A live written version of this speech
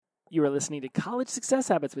You are listening to College Success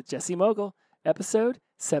Habits with Jesse Mogul, episode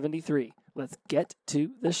 73. Let's get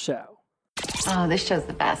to the show. Oh, this show's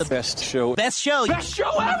the best. The best show. Best show. Best show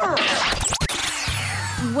ever!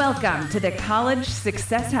 Welcome to the College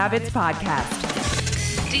Success Habits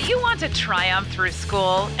Podcast. Do you want to triumph through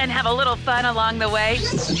school and have a little fun along the way?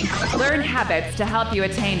 Learn habits to help you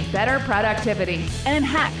attain better productivity And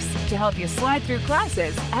hacks to help you slide through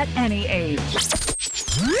classes at any age.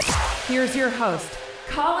 Here's your host,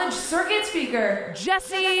 college circuit speaker,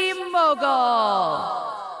 Jesse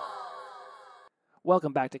Mogul.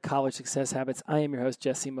 Welcome back to College Success Habits. I am your host,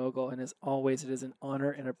 Jesse Mogul, and as always, it is an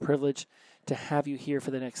honor and a privilege to have you here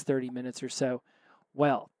for the next 30 minutes or so.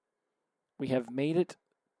 Well, we have made it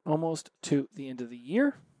almost to the end of the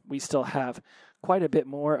year. We still have quite a bit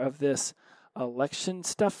more of this election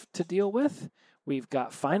stuff to deal with. We've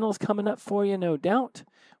got finals coming up for you, no doubt.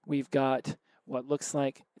 We've got what looks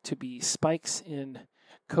like to be spikes in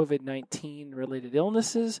COVID-19 related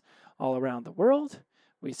illnesses all around the world.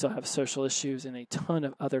 We still have social issues and a ton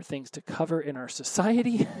of other things to cover in our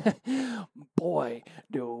society. Boy,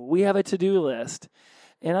 do we have a to-do list.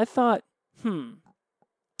 And I thought,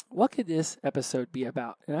 what could this episode be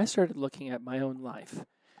about? And I started looking at my own life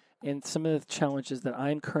and some of the challenges that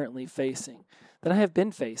I'm currently facing, that I have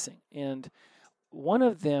been facing. And one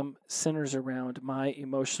of them centers around my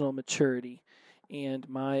emotional maturity and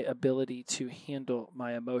my ability to handle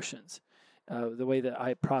my emotions, the way that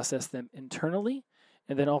I process them internally,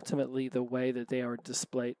 and then ultimately the way that they are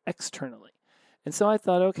displayed externally. And so I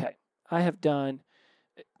thought, okay, I have done,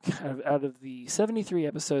 out of the 73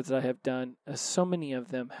 episodes that I have done, so many of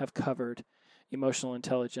them have covered emotional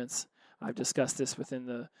intelligence. I've discussed this within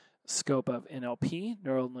the scope of NLP,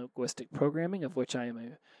 Neuro-Linguistic Programming, of which I am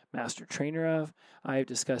a master trainer of. I have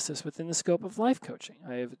discussed this within the scope of life coaching.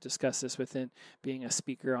 I have discussed this within being a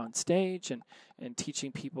speaker on stage and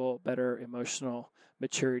teaching people better emotional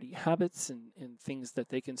maturity habits and things that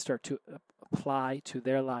they can start to apply to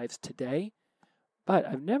their lives today. But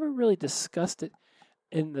I've never really discussed it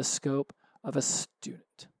in the scope of a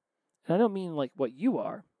student. And I don't mean like what you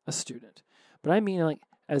are, a student, but I mean like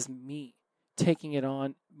as me, taking it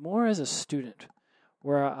on more as a student,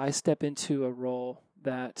 where I step into a role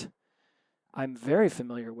that I'm very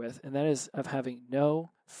familiar with, and that is of having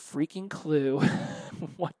no freaking clue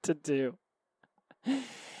what to do.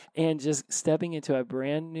 And just stepping into a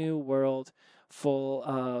brand new world full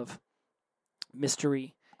of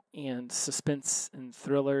mystery and suspense and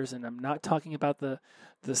thrillers. And I'm not talking about the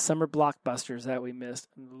summer blockbusters that we missed.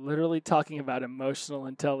 I'm literally talking about emotional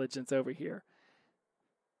intelligence over here.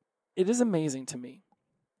 It is amazing to me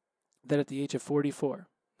that at the age of 44,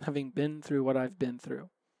 having been through what I've been through,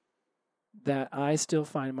 that I still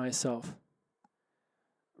find myself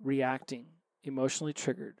reacting emotionally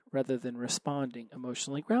triggered rather than responding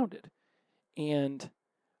emotionally grounded. And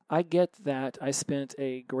I get that I spent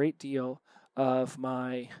a great deal of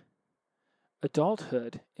my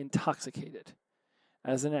adulthood intoxicated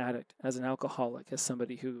as an addict, as an alcoholic, as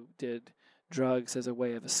somebody who did drugs as a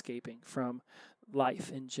way of escaping from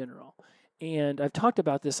life in general. And I've talked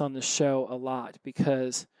about this on the show a lot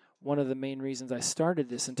because one of the main reasons I started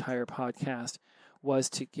this entire podcast was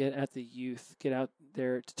to get at the youth, get out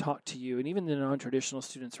there to talk to you, and even the non-traditional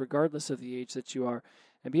students, regardless of the age that you are,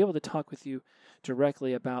 and be able to talk with you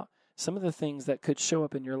directly about some of the things that could show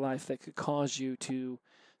up in your life that could cause you to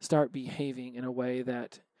start behaving in a way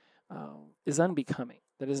that is unbecoming,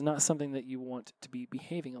 that is not something that you want to be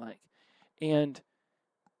behaving like. And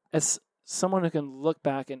as someone who can look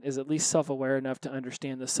back and is at least self-aware enough to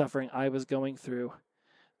understand the suffering I was going through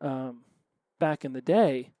back in the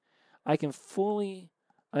day, I can fully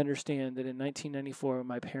understand that in 1994, when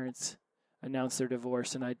my parents announced their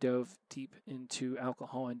divorce and I dove deep into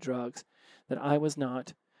alcohol and drugs, that I was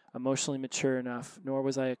not emotionally mature enough, nor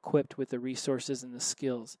was I equipped with the resources and the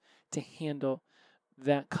skills to handle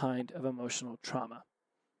that kind of emotional trauma.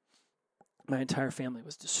 My entire family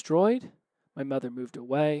was destroyed. My mother moved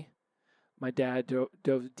away. My dad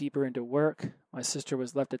dove deeper into work. My sister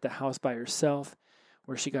was left at the house by herself,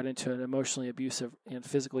 where she got into an emotionally abusive and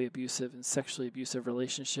physically abusive and sexually abusive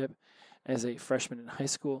relationship as a freshman in high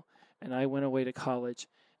school. And I went away to college,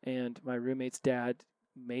 and my roommate's dad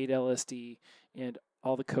made LSD, and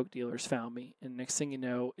all the coke dealers found me. And next thing you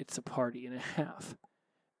know, it's a party and a half.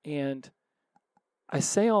 And I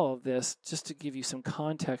say all of this just to give you some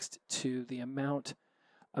context to the amount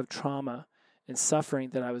of trauma and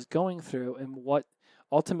suffering that I was going through, and what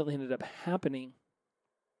ultimately ended up happening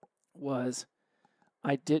was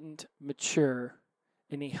I didn't mature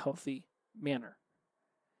in a healthy manner.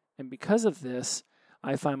 And because of this,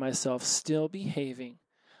 I find myself still behaving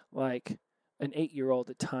like an 8-year-old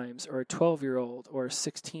at times, or a 12-year-old, or a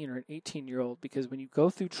 16 or an 18-year-old, because when you go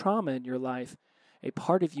through trauma in your life, a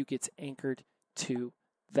part of you gets anchored to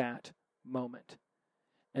that moment.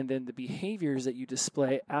 And then the behaviors that you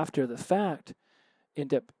display after the fact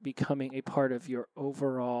end up becoming a part of your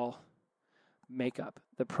overall makeup,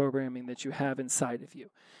 the programming that you have inside of you.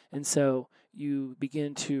 And so you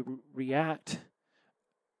begin to react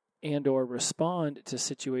and or respond to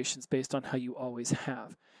situations based on how you always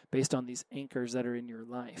have, based on these anchors that are in your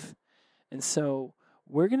life. And so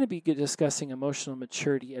we're going to be discussing emotional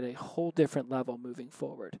maturity at a whole different level moving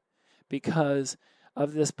forward because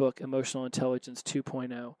of this book, Emotional Intelligence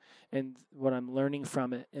 2.0, and what I'm learning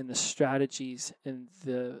from it, and the strategies and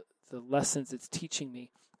the lessons it's teaching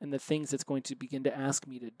me, and the things it's going to begin to ask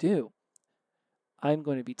me to do. I'm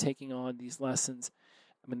going to be taking on these lessons.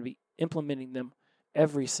 I'm going to be implementing them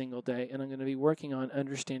every single day, and I'm going to be working on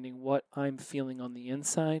understanding what I'm feeling on the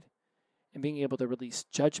inside and being able to release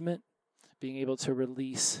judgment, being able to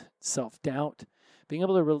release self-doubt, being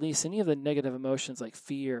able to release any of the negative emotions like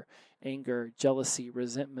fear, anger, jealousy,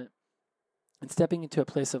 resentment, and stepping into a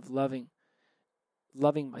place of loving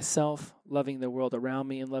myself, loving the world around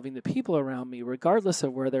me, and loving the people around me, regardless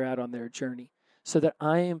of where they're at on their journey, so that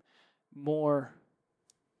I am more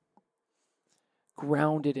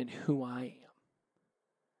grounded in who I am.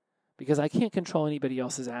 Because I can't control anybody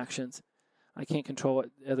else's actions. I can't control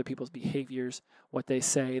other people's behaviors, what they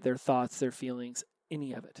say, their thoughts, their feelings,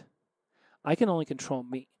 any of it. I can only control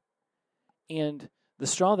me. And the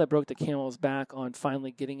straw that broke the camel's back on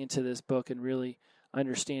finally getting into this book and really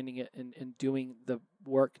understanding it and doing the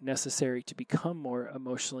work necessary to become more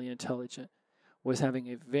emotionally intelligent was having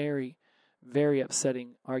a very, very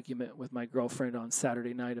upsetting argument with my girlfriend on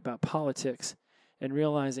Saturday night about politics, and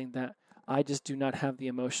realizing that I just do not have the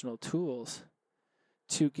emotional tools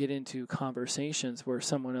to get into conversations where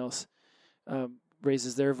someone else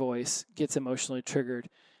raises their voice, gets emotionally triggered,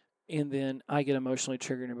 and then I get emotionally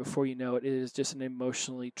triggered, and before you know it, it is just an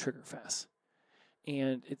emotionally trigger fest.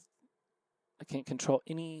 And I can't control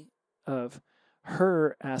any of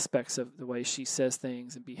her aspects of the way she says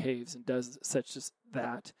things and behaves and does such as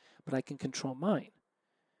that, but I can control mine,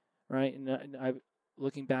 right? And I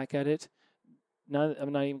looking back at it,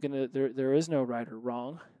 I'm not even going to, there is no right or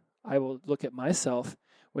wrong. I will look at myself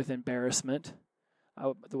with embarrassment.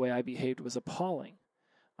 The way I behaved was appalling.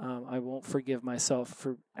 I won't forgive myself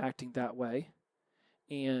for acting that way.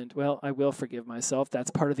 And, well, I will forgive myself.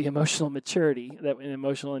 That's part of the emotional maturity, that and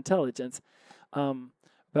emotional intelligence. But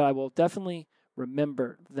I will definitely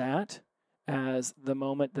remember that as the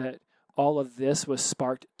moment that all of this was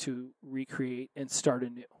sparked to recreate and start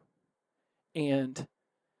anew. And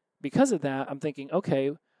because of that, I'm thinking,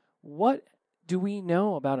 okay, what do we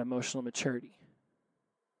know about emotional maturity?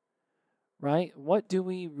 Right? What do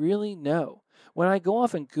we really know? When I go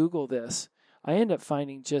off and Google this, I end up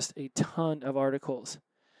finding just a ton of articles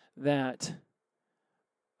that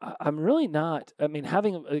I'm really not,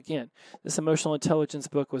 having, again, this emotional intelligence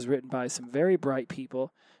book was written by some very bright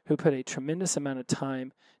people who put a tremendous amount of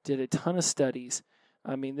time, did a ton of studies.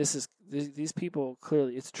 These people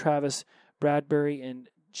clearly, it's Travis Bradbury and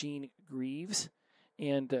Gene Greaves.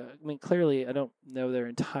 And clearly I don't know their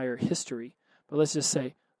entire history, but let's just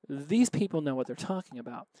say these people know what they're talking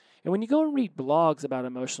about. And when you go and read blogs about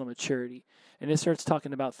emotional maturity, and it starts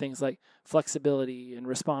talking about things like flexibility and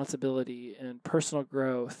responsibility and personal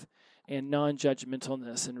growth and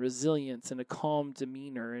non-judgmentalness and resilience and a calm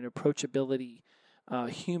demeanor and approachability,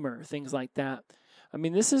 humor, things like that.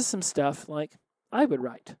 This is some stuff like I would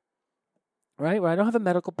write, right? Where I don't have a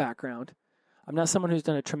medical background. I'm not someone who's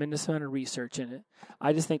done a tremendous amount of research in it.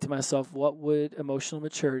 I just think to myself, what would emotional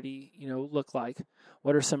maturity, look like?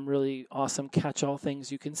 What are some really awesome catch-all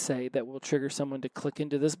things you can say that will trigger someone to click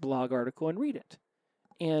into this blog article and read it?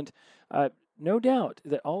 And no doubt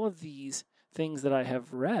that all of these things that I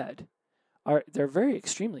have read they're very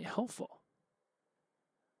extremely helpful,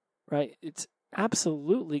 right? It's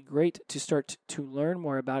absolutely great to start to learn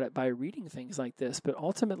more about it by reading things like this. But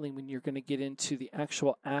ultimately, when you're going to get into the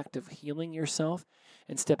actual act of healing yourself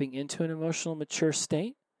and stepping into an emotional mature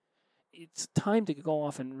state, it's time to go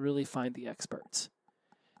off and really find the experts.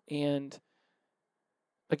 And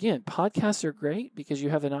again, podcasts are great because you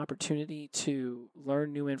have an opportunity to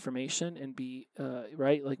learn new information and be,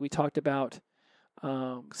 right? Like we talked about,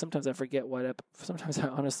 sometimes I forget sometimes I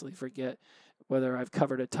honestly forget whether I've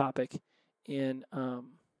covered a topic in my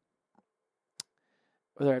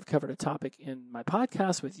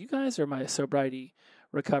podcast with you guys or my sobriety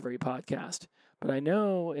recovery podcast. But I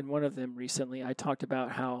know in one of them recently I talked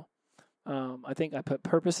about how I think I put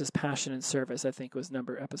purpose is passion and service, I think was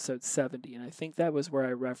episode 70. And I think that was where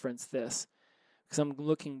I referenced this. because I'm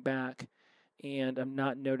looking back and I'm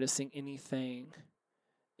not noticing anything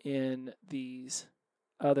in these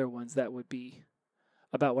other ones that would be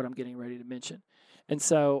about what I'm getting ready to mention. And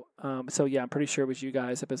so yeah, I'm pretty sure it was you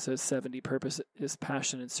guys, episode 70, Purpose is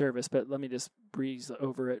Passion and Service. But let me just breeze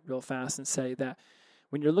over it real fast and say that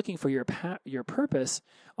when you're looking for your purpose,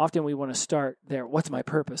 often we want to start there. What's my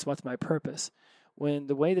purpose? What's my purpose? When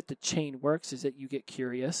the way that the chain works is that you get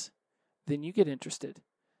curious, then you get interested,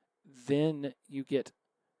 then you get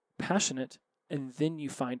passionate, and then you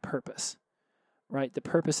find purpose, right? The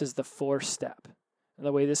purpose is the fourth step. And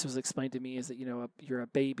the way this was explained to me is that, you're a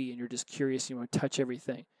baby and you're just curious, you want to touch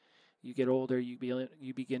everything. You get older, you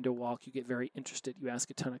begin to walk, you get very interested, you ask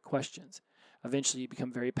a ton of questions. Eventually you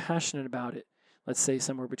become very passionate about it. Let's say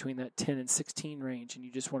somewhere between that 10 and 16 range, and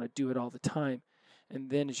you just want to do it all the time. And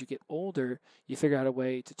then as you get older, you figure out a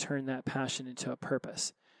way to turn that passion into a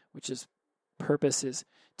purpose, purpose is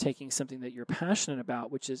taking something that you're passionate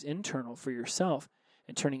about, which is internal for yourself,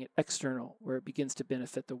 and turning it external where it begins to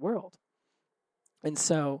benefit the world. And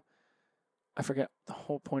so I forget the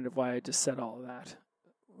whole point of why I just said all of that.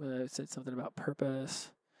 I said something about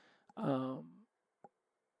purpose. Then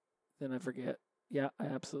I forget. Yeah, I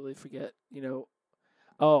absolutely forget.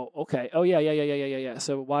 Oh, okay. Oh, yeah.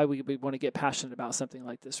 So why we want to get passionate about something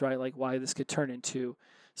like this, right? Like why this could turn into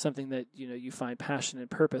something that, you find passion and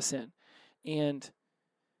purpose in. And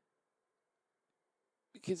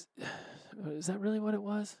because, is that really what it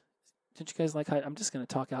was? Didn't you guys I'm just going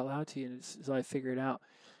to talk out loud to you until I figure it out.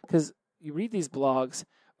 Because you read these blogs.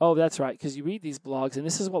 Oh, that's right. Because you read these blogs, and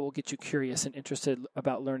this is what will get you curious and interested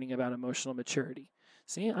about learning about emotional maturity.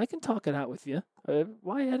 See, I can talk it out with you.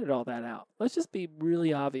 Why edit all that out? Let's just be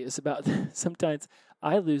really obvious about that. Sometimes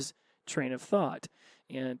I lose train of thought.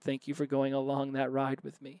 And thank you for going along that ride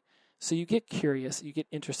with me. So you get curious, you get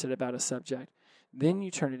interested about a subject. Then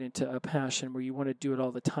you turn it into a passion where you want to do it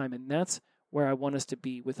all the time. And that's where I want us to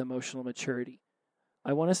be with emotional maturity.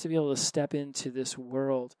 I want us to be able to step into this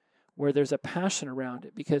world where there's a passion around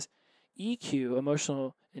it, because EQ,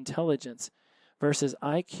 emotional intelligence, versus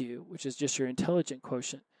IQ, which is just your intelligent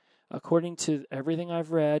quotient, according to everything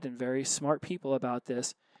I've read and very smart people about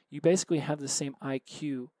this, you basically have the same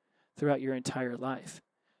IQ throughout your entire life.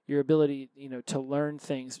 Your ability, to learn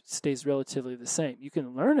things stays relatively the same. You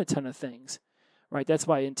can learn a ton of things, right? That's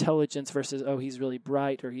why intelligence versus, he's really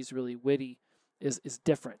bright or he's really witty is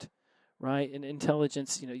different, right? In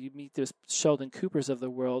intelligence, you meet those Sheldon Coopers of the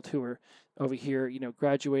world who are over here,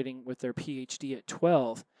 graduating with their PhD at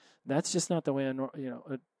 12. That's just not the way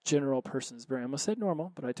a general person's brain. I almost said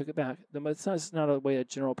normal, but I took it back. It's not the way a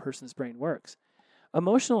general person's brain works.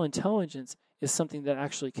 Emotional intelligence is something that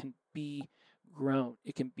actually can be grown.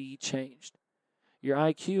 It can be changed. Your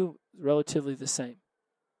IQ is relatively the same.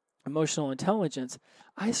 Emotional intelligence,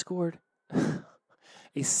 I scored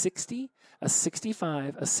a 60, a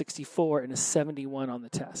 65, a 64, and a 71 on the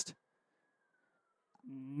test.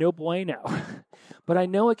 No bueno. But I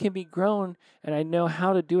know it can be grown, and I know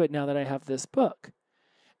how to do it now that I have this book.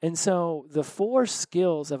 And so the 4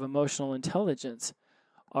 skills of emotional intelligence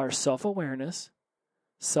are self-awareness,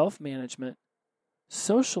 self-management,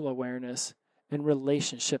 social awareness, and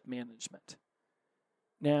relationship management.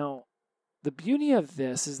 Now, the beauty of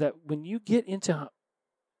this is that when you get into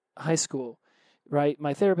high school, right,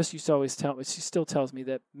 my therapist used to always tell me, she still tells me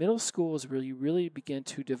that middle school is where you really begin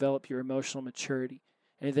to develop your emotional maturity.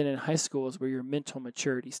 And then in high school is where your mental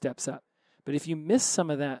maturity steps up. But if you miss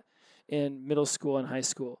some of that in middle school and high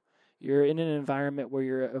school, you're in an environment where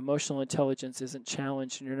your emotional intelligence isn't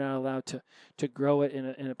challenged and you're not allowed to grow it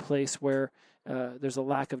in a place where there's a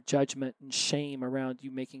lack of judgment and shame around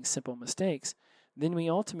you making simple mistakes, then we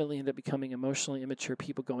ultimately end up becoming emotionally immature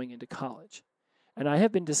people going into college. And I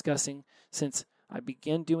have been discussing since I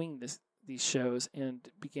began doing these shows and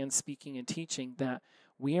began speaking and teaching that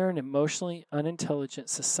we are an emotionally unintelligent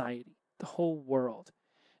society, the whole world.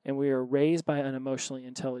 And we are raised by unemotionally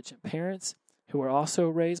intelligent parents who are also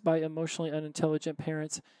raised by emotionally unintelligent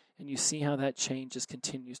parents. And you see how that chain just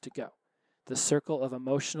continues to go. The circle of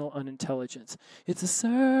emotional unintelligence. It's a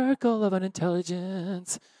circle of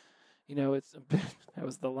unintelligence. That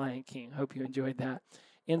was The Lion King. Hope you enjoyed that.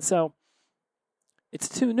 And so it's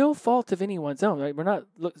to no fault of anyone's own. Right? We're not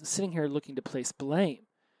sitting here looking to place blame.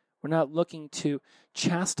 We're not looking to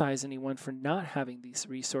chastise anyone for not having these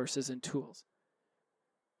resources and tools,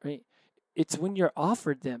 right? It's when you're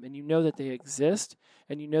offered them and you know that they exist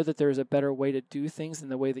and you know that there's a better way to do things than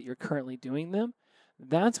the way that you're currently doing them.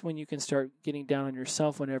 That's when you can start getting down on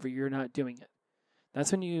yourself whenever you're not doing it.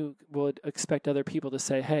 That's when you would expect other people to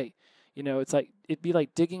say, hey, it'd be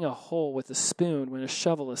like digging a hole with a spoon when a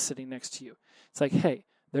shovel is sitting next to you. It's like, hey,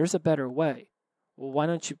 there's a better way. well, why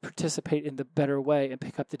don't you participate in the better way and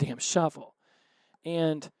pick up the damn shovel?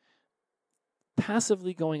 And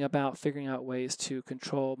passively going about figuring out ways to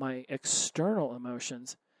control my external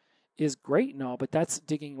emotions is great and all, but that's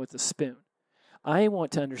digging with a spoon. I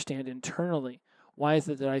want to understand internally, why is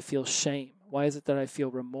it that I feel shame? Why is it that I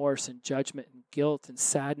feel remorse and judgment and guilt and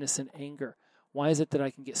sadness and anger? Why is it that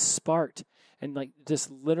I can get sparked and like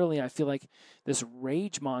just literally I feel like this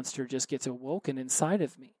rage monster just gets awoken inside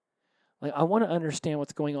of me? Like I want to understand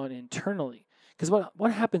what's going on internally, because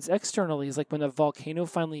what happens externally is like when a volcano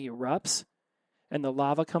finally erupts and the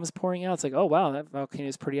lava comes pouring out, it's like, oh wow, that volcano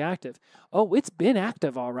is pretty active. Oh, it's been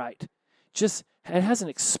active all right. Just it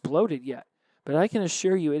hasn't exploded yet. But I can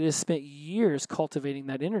assure you it has spent years cultivating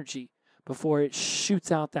that energy before it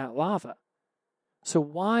shoots out that lava. So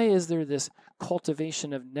why is there this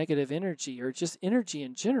cultivation of negative energy or just energy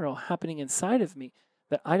in general happening inside of me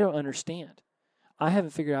that I don't understand? I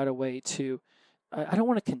haven't figured out a way to, I don't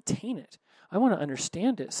want to contain it. I want to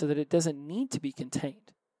understand it so that it doesn't need to be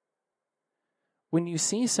contained. When you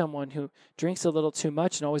see someone who drinks a little too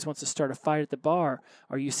much and always wants to start a fight at the bar,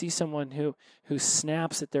 or you see someone who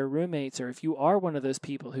snaps at their roommates, or if you are one of those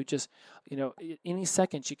people who just, any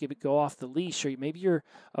second you could go off the leash, or maybe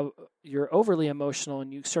you're overly emotional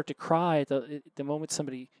and you start to cry at the moment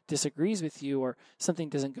somebody disagrees with you or something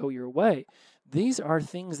doesn't go your way. These are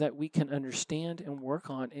things that we can understand and work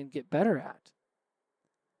on and get better at.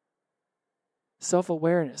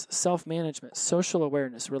 Self-awareness, self-management, social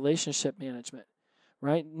awareness, relationship management.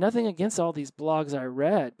 Right? Nothing against all these blogs I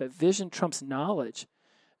read, but vision trumps knowledge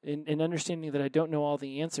in understanding that I don't know all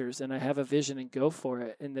the answers and I have a vision and go for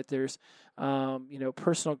it. And that there's,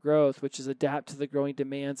 personal growth, which is adapt to the growing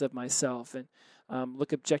demands of myself and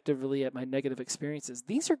look objectively at my negative experiences.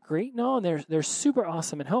 These are great and all, and they're super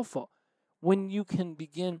awesome and helpful when you can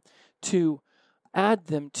begin to add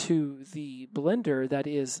them to the blender that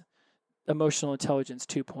is emotional intelligence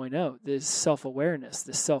 2.0, this self-awareness,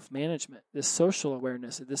 this self-management, this social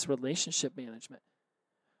awareness, this relationship management,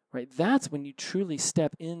 right? That's when you truly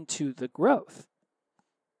step into the growth.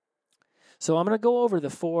 So I'm going to go over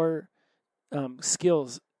the 4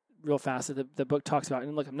 skills real fast that the book talks about.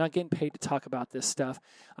 And look, I'm not getting paid to talk about this stuff.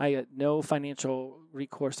 I got no financial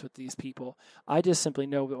recourse with these people. I just simply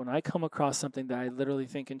know that when I come across something that I literally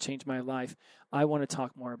think can change my life, I want to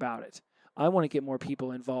talk more about it. I want to get more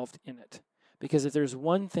people involved in it. Because if there's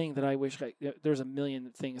one thing that I wish, there's a million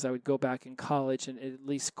things I would go back in college and at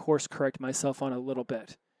least course correct myself on a little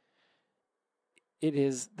bit. It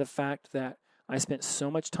is the fact that I spent so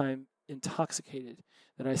much time intoxicated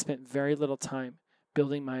that I spent very little time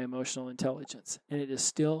building my emotional intelligence. And it is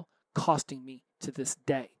still costing me to this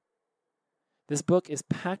day. This book is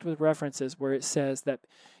packed with references where it says that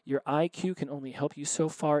your IQ can only help you so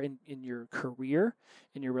far in your career,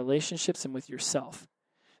 in your relationships, and with yourself.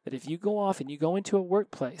 That if you go off and you go into a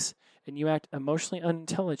workplace and you act emotionally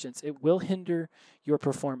unintelligent, it will hinder your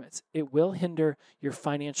performance. It will hinder your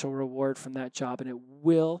financial reward from that job, and it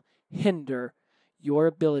will hinder your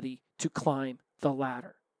ability to climb the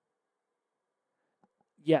ladder.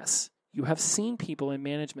 Yes. You have seen people in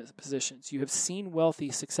management positions. You have seen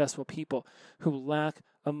wealthy, successful people who lack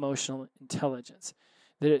emotional intelligence.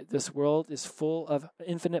 This world is full of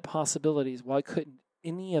infinite possibilities. Why couldn't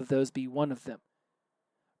any of those be one of them?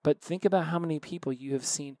 But think about how many people you have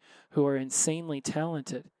seen who are insanely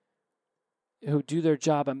talented, who do their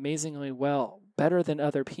job amazingly well, better than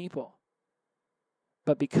other people.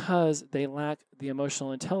 But because they lack the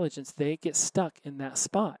emotional intelligence, they get stuck in that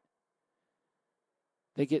spot.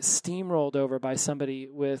 They get steamrolled over by somebody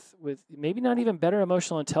with maybe not even better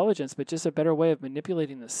emotional intelligence, but just a better way of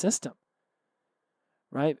manipulating the system,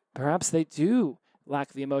 right? Perhaps they do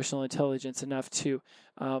lack the emotional intelligence enough to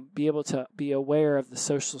be able to be aware of the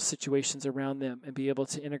social situations around them and be able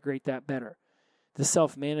to integrate that better. The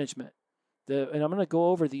self-management. And I'm going to go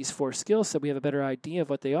over these 4 skills so we have a better idea of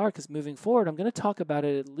what they are, because moving forward, I'm going to talk about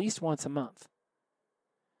it at least once a month.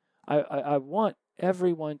 I want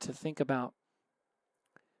everyone to think about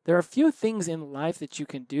there are a few things in life that you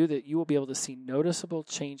can do that you will be able to see noticeable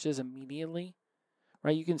changes immediately,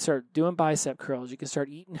 right? You can start doing bicep curls. You can start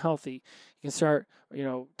eating healthy. You can start,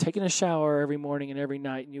 taking a shower every morning and every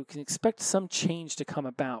night, and you can expect some change to come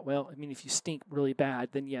about. Well, I mean, if you stink really bad,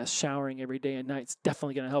 then yes, showering every day and night is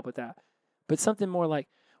definitely going to help with that. But something more like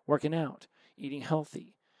working out, eating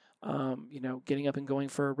healthy, getting up and going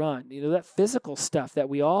for a run, that physical stuff that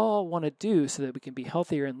we all want to do so that we can be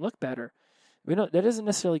healthier and look better. That doesn't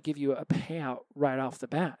necessarily give you a payout right off the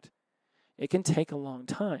bat. It can take a long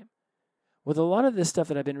time. With a lot of this stuff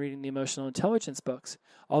that I've been reading, the emotional intelligence books,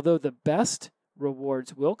 although the best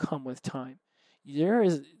rewards will come with time, there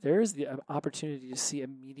is the opportunity to see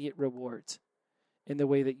immediate rewards in the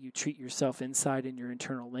way that you treat yourself inside in your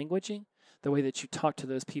internal languaging, the way that you talk to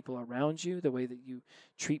those people around you, the way that you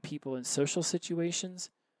treat people in social situations,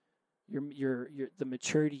 the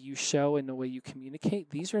maturity you show in the way you communicate.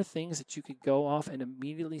 These are things that you could go off and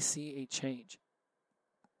immediately see a change.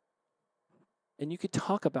 And you could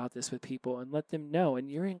talk about this with people and let them know. And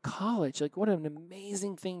you're in college. Like, what an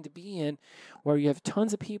amazing thing to be in, where you have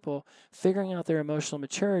tons of people figuring out their emotional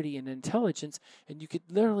maturity and intelligence. And you could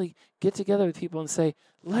literally get together with people and say,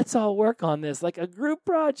 let's all work on this, like a group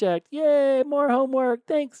project. Yay, more homework.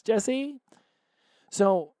 Thanks, Jesse.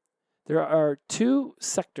 So there are two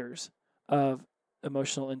sectors of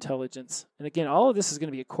emotional intelligence. And again, all of this is going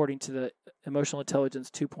to be according to the Emotional Intelligence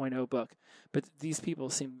 2.0 book. But these people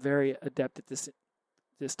seem very adept at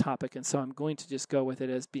this topic, and so I'm going to just go with it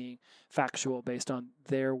as being factual based on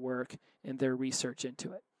their work and their research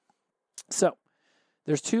into it. So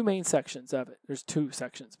there's two main sections of it. There's two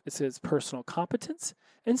sections. It says personal competence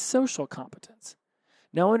and social competence.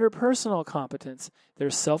 Now, under personal competence,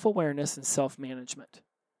 there's self-awareness and self-management.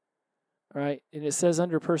 All right, and it says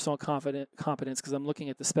under personal competence, because I'm looking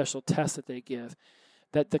at the special test that they give,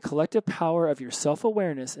 that the collective power of your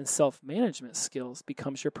self-awareness and self-management skills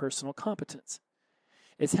becomes your personal competence.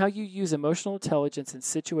 It's how you use emotional intelligence in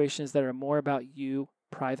situations that are more about you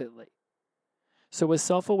privately. So with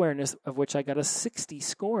self-awareness, of which I got a 60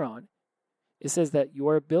 score on, it says that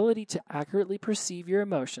your ability to accurately perceive your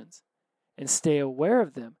emotions and stay aware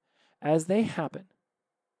of them as they happen.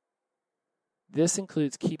 This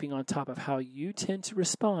includes keeping on top of how you tend to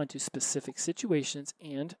respond to specific situations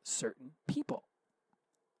and certain people.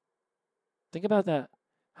 Think about that.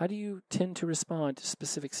 How do you tend to respond to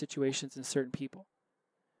specific situations and certain people?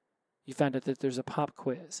 You find out that there's a pop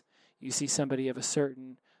quiz. You see somebody of a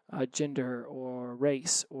certain gender or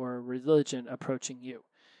race or religion approaching you.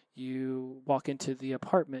 You walk into the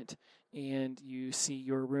apartment and you see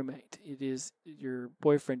your roommate. It is your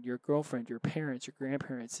boyfriend, your girlfriend, your parents, your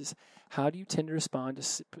grandparents. How do you tend to respond to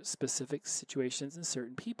specific situations and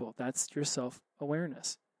certain people? That's your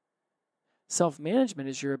self-awareness. Self-management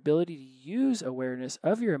is your ability to use awareness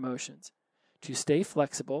of your emotions to stay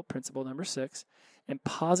flexible, principle number 6, and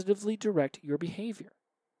positively direct your behavior.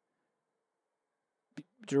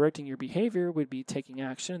 Directing your behavior would be taking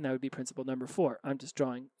action, and that would be principle number 4. I'm just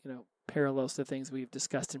drawing, parallels to things we've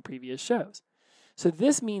discussed in previous shows. So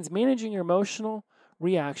this means managing your emotional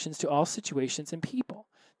reactions to all situations and people.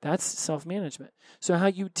 That's self-management. So how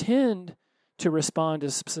you tend to respond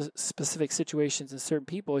to specific situations and certain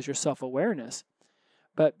people is your self-awareness,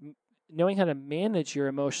 but knowing how to manage your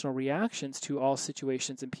emotional reactions to all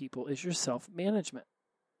situations and people is your self-management.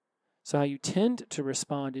 So how you tend to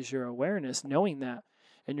respond is your awareness, knowing that,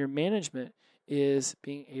 and your management is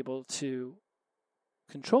being able to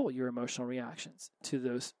control your emotional reactions to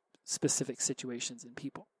those specific situations and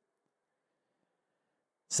people.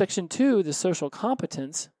 Section 2, the social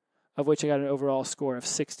competence, of which I got an overall score of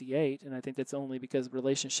 68, and I think that's only because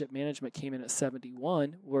relationship management came in at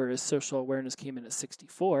 71, whereas social awareness came in at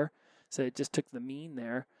 64, so it just took the mean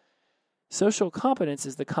there. Social competence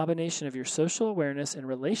is the combination of your social awareness and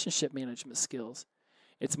relationship management skills.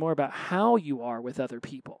 It's more about how you are with other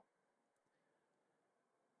people.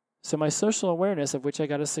 So my social awareness, of which I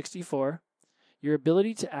got a 64, your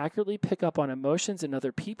ability to accurately pick up on emotions in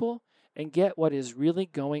other people and get what is really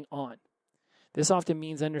going on. This often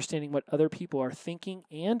means understanding what other people are thinking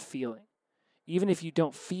and feeling, even if you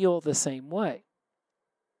don't feel the same way.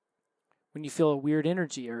 When you feel a weird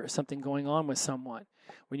energy or something going on with someone,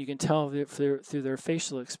 when you can tell through their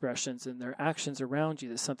facial expressions and their actions around you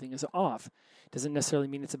that something is off. It doesn't necessarily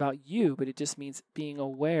mean it's about you, but it just means being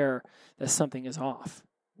aware that something is off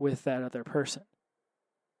with that other person.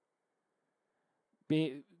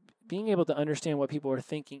 Being able to understand what people are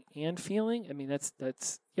thinking and feeling,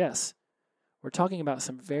 that's yes. We're talking about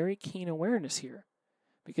some very keen awareness here,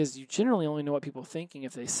 because you generally only know what people are thinking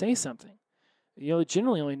if they say something. You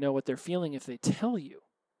generally only know what they're feeling if they tell you.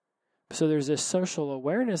 So there's this social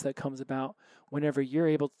awareness that comes about whenever you're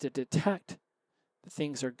able to detect that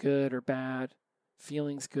things are good or bad,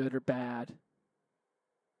 feelings good or bad.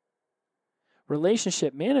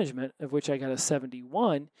 Relationship management, of which I got a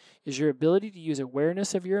 71, is your ability to use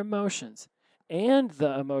awareness of your emotions and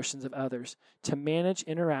the emotions of others to manage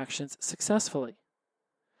interactions successfully.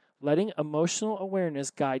 Letting emotional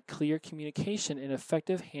awareness guide clear communication and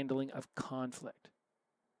effective handling of conflict.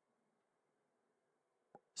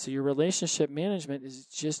 So your relationship management is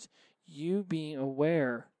just you being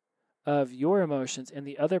aware of your emotions and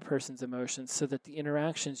the other person's emotions so that the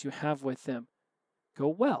interactions you have with them go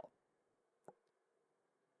well.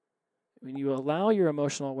 When you allow your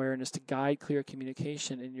emotional awareness to guide clear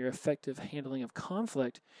communication and your effective handling of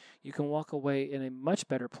conflict, you can walk away in a much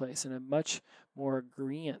better place, in a much more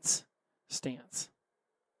agreeance stance.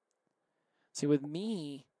 See, with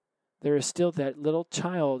me, there is still that little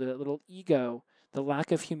child, that little ego, the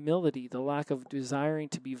lack of humility, the lack of desiring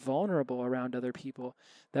to be vulnerable around other people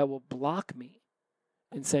that will block me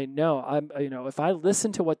and say, no, if I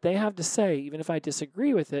listen to what they have to say, even if I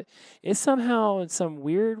disagree with it, it somehow in some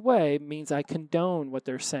weird way means I condone what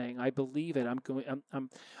they're saying. I believe it.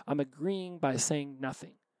 I'm agreeing by saying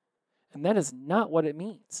nothing. And that is not what it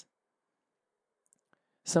means.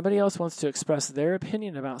 Somebody else wants to express their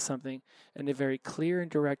opinion about something in a very clear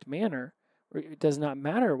and direct manner. It does not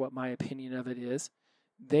matter what my opinion of it is.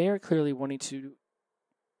 They are clearly wanting to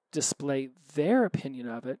display their opinion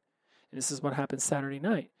of it. And this is what happened Saturday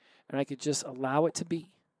night. And I could just allow it to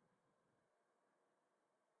be.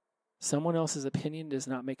 Someone else's opinion does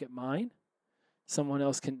not make it mine. Someone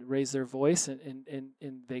else can raise their voice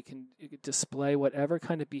and they can display whatever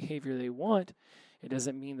kind of behavior they want. It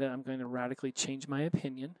doesn't mean that I'm going to radically change my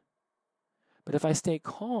opinion. But if I stay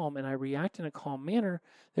calm and I react in a calm manner,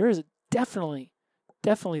 there is definitely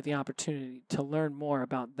the opportunity to learn more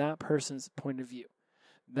about that person's point of view,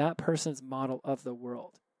 that person's model of the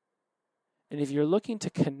world. And if you're looking to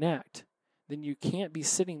connect, then you can't be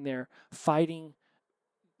sitting there fighting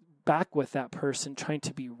back with that person, trying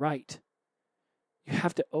to be right. You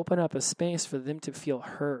have to open up a space for them to feel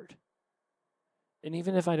heard. And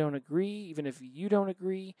even if I don't agree, even if you don't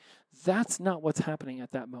agree, that's not what's happening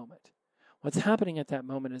at that moment. What's happening at that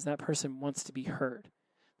moment is that person wants to be heard.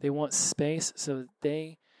 They want space so that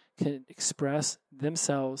they can express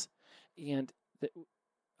themselves. And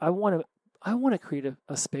I want to create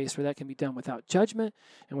a space where that can be done without judgment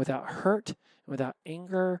and without hurt and without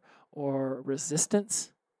anger or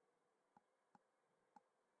resistance.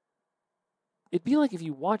 It'd be like if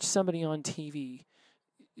you watch somebody on TV,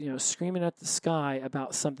 screaming at the sky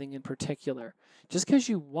about something in particular. Just because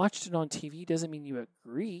you watched it on TV doesn't mean you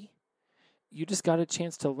agree. You just got a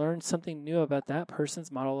chance to learn something new about that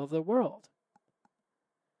person's model of the world.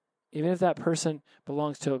 Even if that person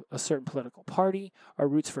belongs to a certain political party or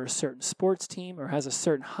roots for a certain sports team or has a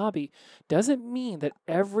certain hobby, doesn't mean that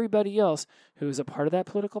everybody else who is a part of that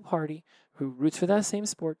political party, who roots for that same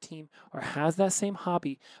sport team or has that same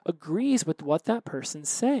hobby, agrees with what that person's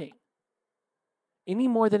saying. Any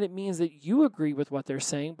more than it means that you agree with what they're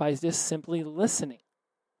saying by just simply listening.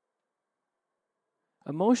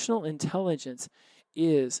 Emotional intelligence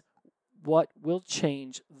is what will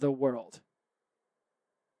change the world.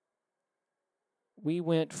 We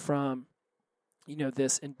went from,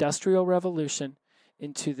 this industrial revolution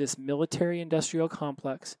into this military-industrial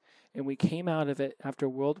complex, and we came out of it after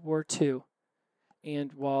World War II.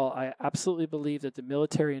 And while I absolutely believe that the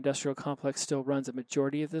military-industrial complex still runs a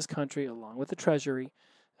majority of this country, along with the Treasury,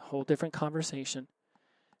 a whole different conversation,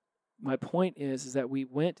 my point is that we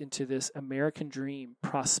went into this American dream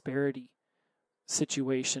prosperity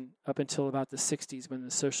situation up until about the 60s when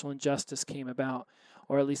the social injustice came about,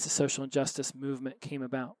 or at least the social injustice movement came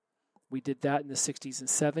about. We did that in the 60s and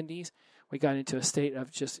 70s. We got into a state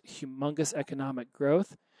of just humongous economic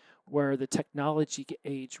growth where the technology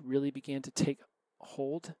age really began to take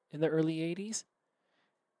hold in the early 80s.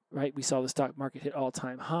 Right? We saw the stock market hit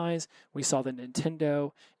all-time highs. We saw the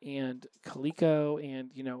Nintendo and Coleco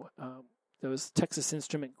and, those Texas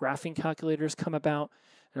Instrument graphing calculators come about.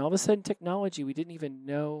 And all of a sudden, technology we didn't even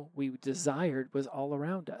know we desired was all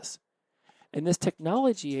around us. And this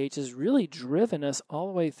technology age has really driven us all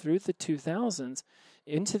the way through the 2000s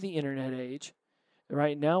into the internet age.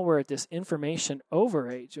 Right now, we're at this information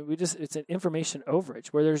overage. It's an information overage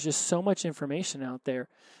where there's just so much information out there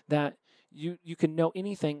that you can know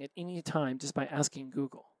anything at any time just by asking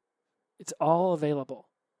Google. It's all available.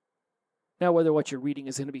 Now, whether what you're reading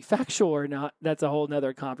is going to be factual or not, that's a whole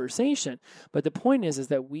nother conversation. But the point is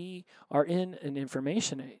that we are in an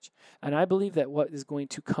information age. And I believe that what is going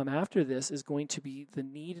to come after this is going to be the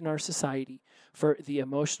need in our society for the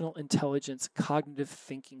emotional intelligence, cognitive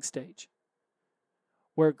thinking stage.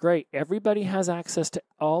 Where, great, everybody has access to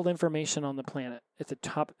all information on the planet at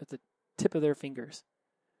the tip of their fingers.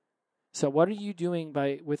 So what are you doing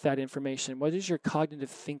with that information? What is your cognitive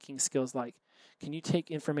thinking skills like? Can you take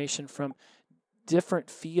information from different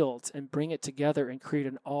fields and bring it together and create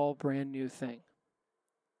an all brand new thing?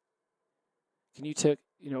 Can you take,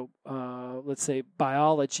 let's say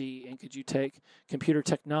biology, and could you take computer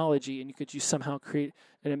technology and could you somehow create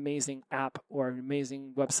an amazing app or an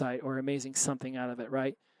amazing website or amazing something out of it,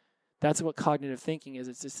 right? That's what cognitive thinking is.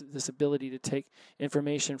 It's just this ability to take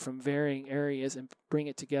information from varying areas and bring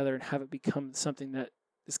it together and have it become something that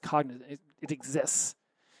This cognitive, it exists.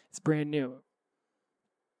 It's brand new.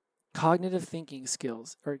 Cognitive thinking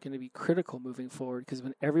skills are going to be critical moving forward, because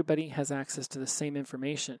when everybody has access to the same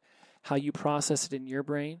information, how you process it in your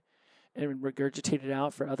brain and regurgitate it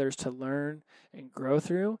out for others to learn and grow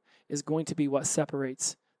through is going to be what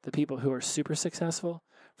separates the people who are super successful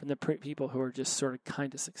from the people who are just sort of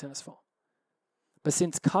kind of successful. But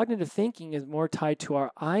since cognitive thinking is more tied to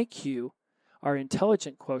our IQ, our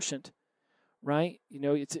intelligent quotient, right?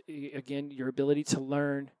 It's, again, your ability to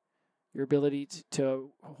learn, your ability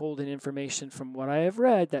to hold in information. From what I have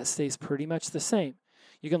read, that stays pretty much the same.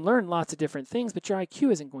 You can learn lots of different things, but your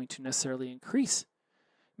IQ isn't going to necessarily increase.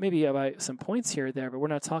 Maybe by some points here or there, but we're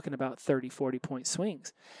not talking about 30, 40-point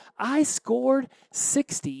swings. I scored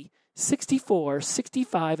 60, 64,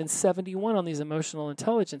 65, and 71 on these emotional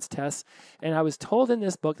intelligence tests, and I was told in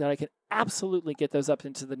this book that I could absolutely get those up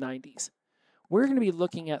into the 90s. We're going to be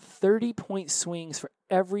looking at 30-point swings for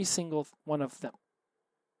every single one of them.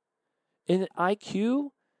 In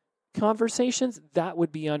IQ conversations, that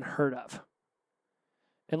would be unheard of.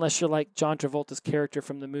 Unless you're like John Travolta's character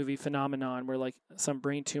from the movie Phenomenon, where like some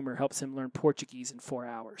brain tumor helps him learn Portuguese in 4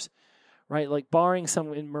 hours, right? Like barring some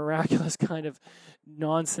miraculous kind of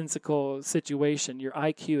nonsensical situation, your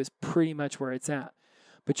IQ is pretty much where it's at.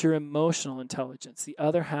 But your emotional intelligence, the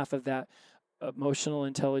other half of that emotional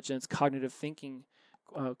intelligence, cognitive thinking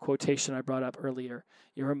quotation I brought up earlier,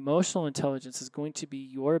 your emotional intelligence is going to be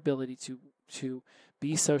your ability to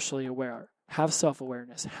be socially aware, have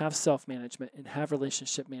self-awareness, have self-management, and have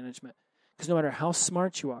relationship management. Because no matter how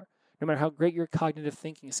smart you are, no matter how great your cognitive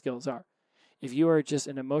thinking skills are, if you are just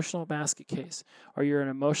an emotional basket case, or you're an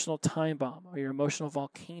emotional time bomb, or you're an emotional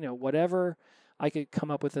volcano, whatever I could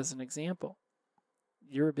come up with as an example,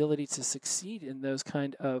 your ability to succeed in those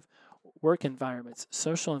kind of work environments,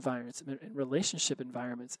 social environments, and relationship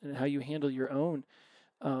environments, and how you handle your own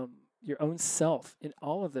self in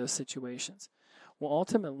all of those situations will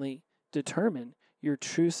ultimately determine your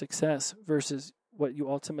true success versus what you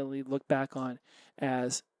ultimately look back on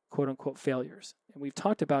as quote-unquote failures. And we've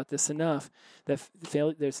talked about this enough that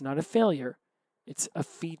there's not a failure, it's a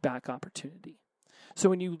feedback opportunity. So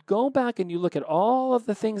when you go back and you look at all of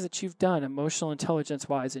the things that you've done emotional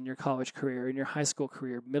intelligence-wise in your college career, in your high school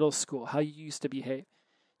career, middle school, how you used to behave,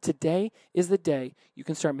 today is the day you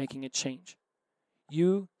can start making a change.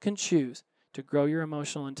 You can choose to grow your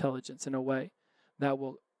emotional intelligence in a way that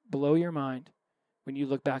will blow your mind when you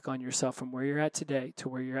look back on yourself from where you're at today to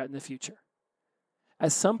where you're at in the future.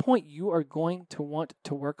 At some point, you are going to want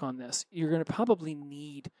to work on this. You're going to probably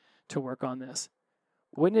need to work on this.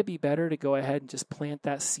 Wouldn't it be better to go ahead and just plant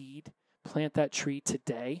that seed, plant that tree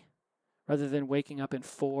today, rather than waking up in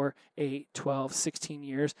 4, 8, 12, 16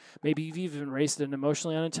 years? Maybe you've even raised an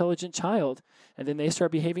emotionally unintelligent child, and then they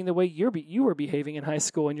start behaving the way you were behaving in high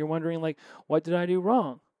school, and you're wondering, like, what did I do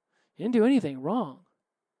wrong? You didn't do anything wrong.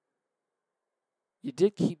 You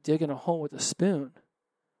did keep digging a hole with a spoon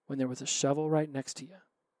when there was a shovel right next to you.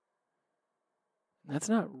 And that's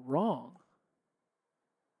not wrong,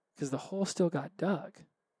 because the hole still got dug.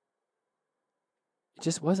 It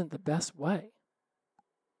just wasn't the best way.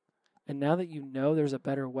 And now that you know there's a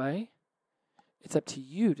better way, it's up to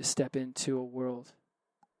you to step into a world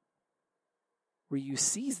where you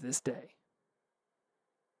seize this day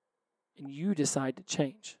and you decide to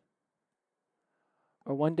change.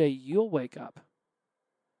 Or one day you'll wake up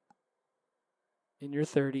in your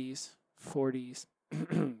 30s, 40s,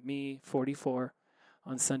 me, 44,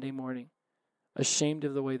 on Sunday morning, ashamed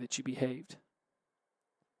of the way that you behaved,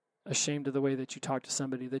 ashamed of the way that you talked to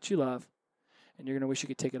somebody that you love, and you're going to wish you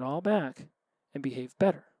could take it all back and behave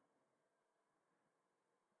better.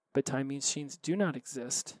 But time machines do not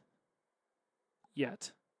exist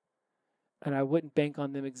yet, and I wouldn't bank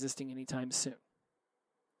on them existing anytime soon.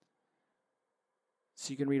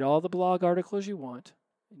 So you can read all the blog articles you want,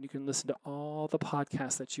 and you can listen to all the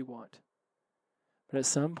podcasts that you want. But at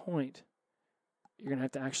some point, you're going to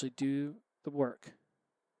have to actually do the work.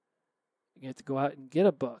 You have to go out and get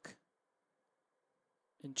a book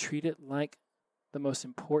and treat it like the most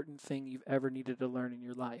important thing you've ever needed to learn in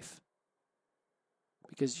your life.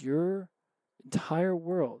 Because your entire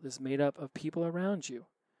world is made up of people around you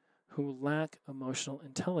who lack emotional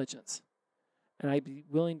intelligence. And I'd be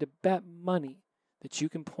willing to bet money that you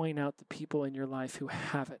can point out the people in your life who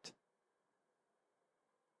have it.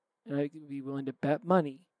 And I'd be willing to bet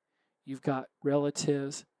money you've got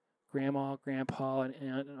relatives, grandma, grandpa, and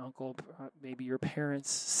aunt and uncle, maybe your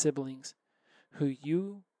parents, siblings, who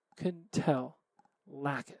you can tell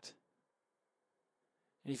lack it.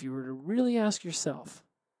 And if you were to really ask yourself,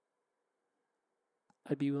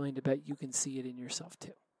 I'd be willing to bet you can see it in yourself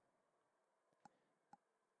too.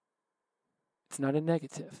 It's not a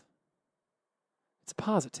negative. It's a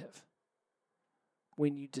positive.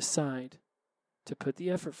 When you decide to put the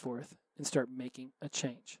effort forth and start making a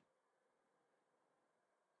change.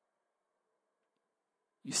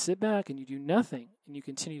 You sit back and you do nothing and you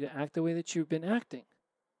continue to act the way that you've been acting.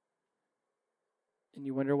 And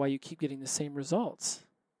you wonder why you keep getting the same results.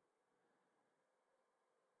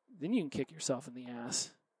 Then you can kick yourself in the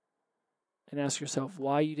ass and ask yourself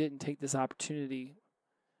why you didn't take this opportunity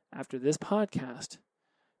after this podcast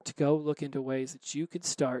to go look into ways that you could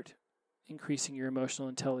start increasing your emotional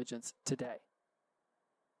intelligence today.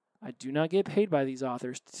 I do not get paid by these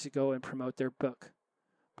authors to go and promote their book,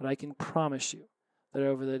 but I can promise you that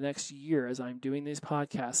over the next year, as I'm doing these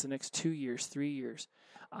podcasts, the next 2 years, 3 years,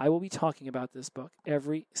 I will be talking about this book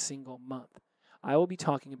every single month. I will be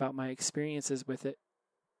talking about my experiences with it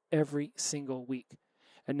every single week.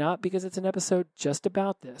 And not because it's an episode just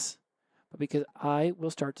about this, but because I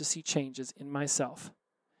will start to see changes in myself.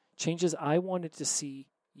 Changes I wanted to see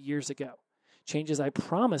years ago. Changes I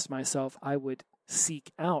promised myself I would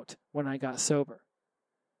seek out when I got sober.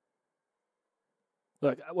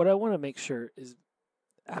 Look, what I want to make sure is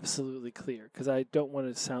absolutely clear, because I don't want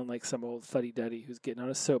to sound like some old fuddy-duddy who's getting on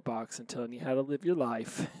a soapbox and telling you how to live your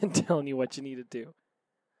life and telling you what you need to do.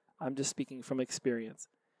 I'm just speaking from experience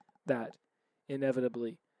that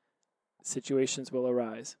inevitably situations will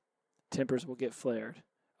arise, tempers will get flared,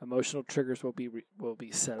 emotional triggers will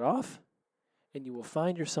be set off, and you will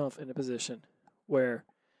find yourself in a position where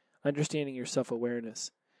understanding your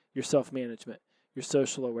self-awareness, your self-management, your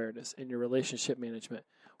social awareness, and your relationship management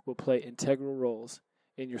will play integral roles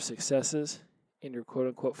in your successes and your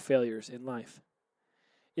quote-unquote failures in life.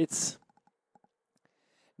 It's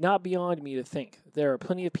not beyond me to think there are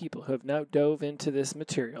plenty of people who have now dove into this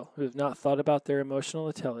material, who have not thought about their emotional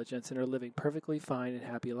intelligence and are living perfectly fine and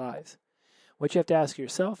happy lives. What you have to ask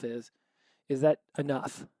yourself is that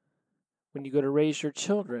enough? When you go to raise your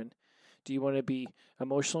children, do you want to be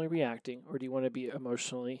emotionally reacting, or do you want to be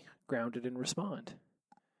emotionally grounded and respond?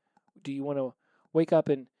 Do you want to wake up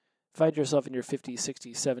and find yourself in your 50s,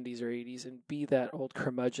 60s, 70s, or 80s and be that old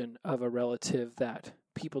curmudgeon of a relative that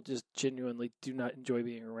people just genuinely do not enjoy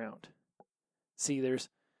being around? See, there's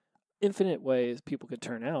infinite ways people can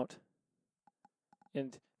turn out,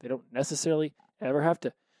 and they don't necessarily ever have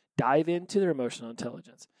to dive into their emotional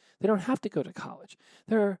intelligence. They don't have to go to college.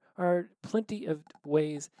 There are plenty of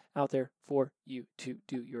ways out there for you to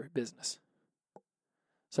do your business.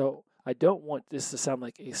 So I don't want this to sound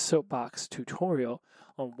like a soapbox tutorial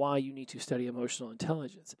on why you need to study emotional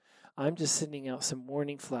intelligence. I'm just sending out some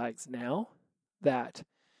warning flags now that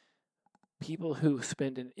people who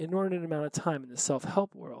spend an inordinate amount of time in the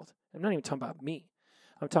self-help world, I'm not even talking about me,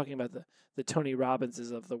 I'm talking about the Tony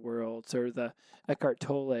Robbinses of the world, or the Eckhart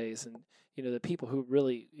Tolles, and the people who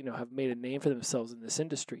really have made a name for themselves in this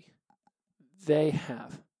industry. They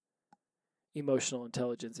have emotional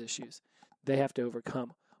intelligence issues they have to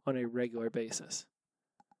overcome on a regular basis.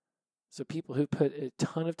 So people who put a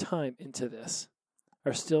ton of time into this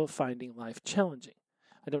are still finding life challenging.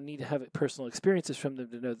 I don't need to have personal experiences from them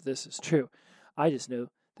to know that this is true. I just know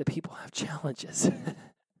that people have challenges.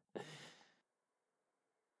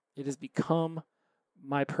 It has become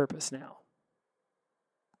my purpose now.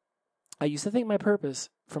 I used to think my purpose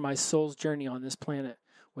for my soul's journey on this planet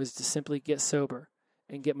was to simply get sober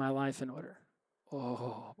and get my life in order.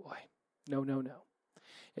 Oh boy. No.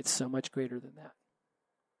 It's so much greater than that.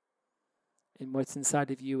 And what's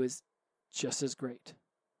inside of you is just as great.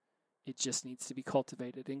 It just needs to be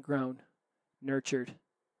cultivated and grown, nurtured.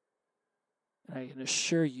 And I can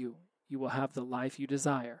assure you, you will have the life you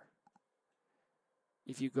desire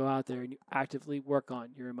if you go out there and you actively work on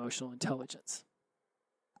your emotional intelligence.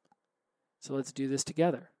 So let's do this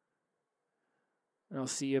together. And I'll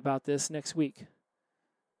see you about this next week.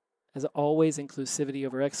 As always, inclusivity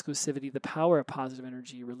over exclusivity, the power of positive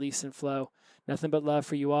energy, release and flow. Nothing but love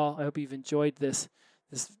for you all. I hope you've enjoyed this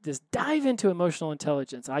dive into emotional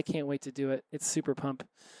intelligence. I can't wait to do it. It's super pumped.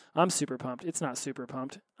 I'm super pumped. It's not super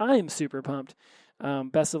pumped. I'm super pumped.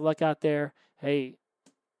 Best of luck out there. Hey,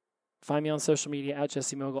 find me on social media at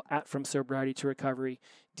Jesse Mogul, at From Sobriety to Recovery.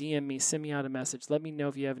 DM me, send me out a message. Let me know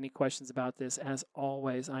if you have any questions about this. As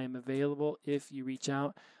always, I am available if you reach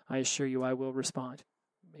out. I assure you I will respond.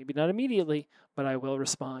 Maybe not immediately, but I will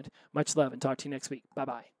respond. Much love and talk to you next week.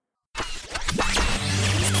 Bye-bye.